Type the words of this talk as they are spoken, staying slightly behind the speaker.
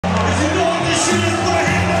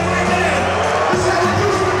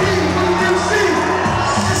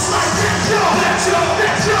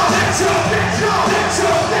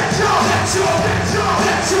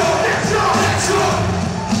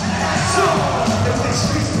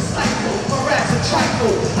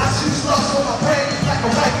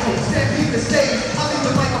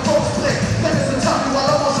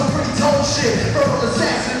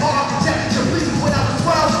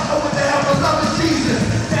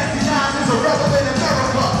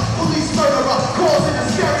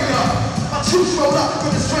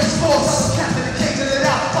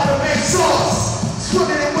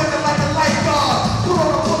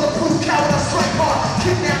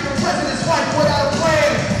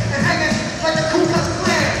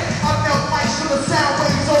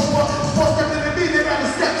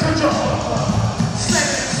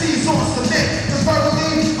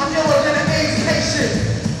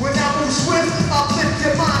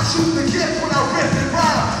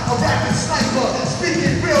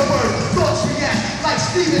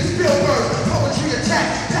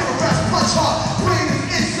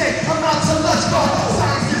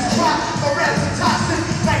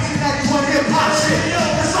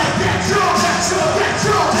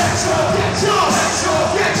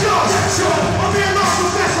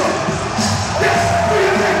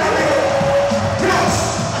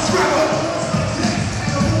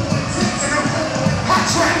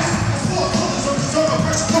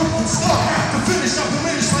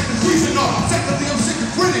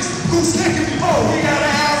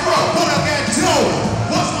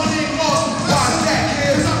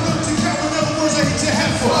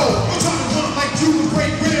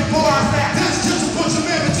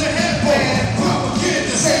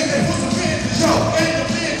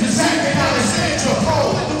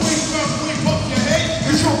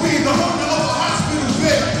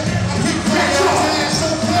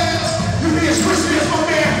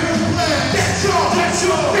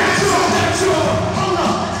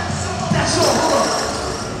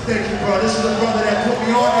bro. This is the brother that put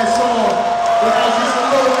me on that song when I was just a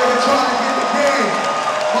little nigga trying to get the game.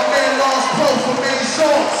 My man lost Pro for main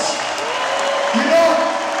source. You know?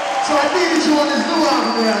 So I needed you on this new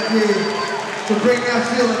album that I did to bring that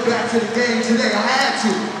feeling back to the game today. I had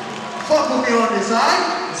to. Fuck with me on this,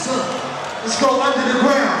 alright? Let's go under the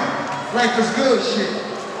ground. Life is good shit.